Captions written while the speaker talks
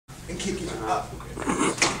and kicking it up,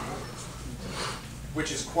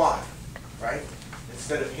 which is quad, right?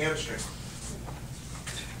 Instead of hamstring.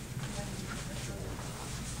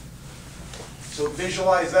 So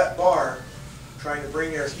visualize that bar trying to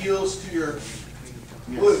bring your heels to your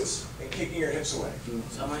glutes and kicking your hips away.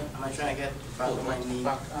 So am I trying to get back on my knee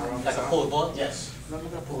like a pole ball? Yes. Not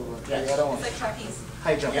like a pole ball. Yes. It's like trapeze.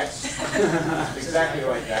 High jump. Yes. Exactly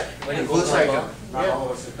like that. Glutes high jump. Not all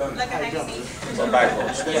of us have done Like a that. high seat. So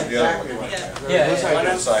backwards. That's exactly like that. Yeah. It's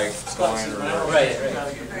like going Right.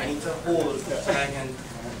 I need to hold so I can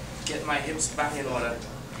get my hips back in order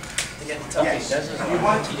to get the Yes. tucking. You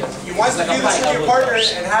want to do this with your partner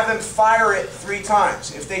and have them fire it 3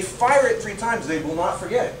 times. If they fire it 3 times, they will not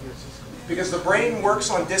forget it. Because the brain works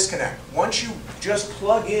on disconnect. Once you just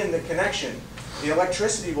plug in the connection, the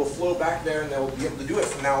electricity will flow back there and they'll be able to do it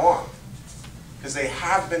from now on. Because they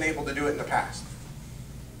have been able to do it in the past.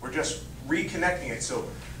 We're just reconnecting it. So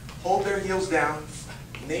hold their heels down,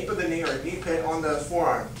 nape of the knee or knee pit on the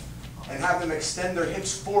forearm, and have them extend their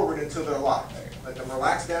hips forward until they're locked. Let them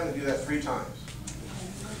relax down and do that 3 times.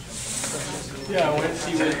 Yeah, I wanted to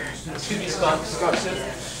see what, excuse me, Scott,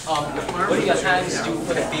 what do your hands do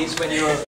for the base when you're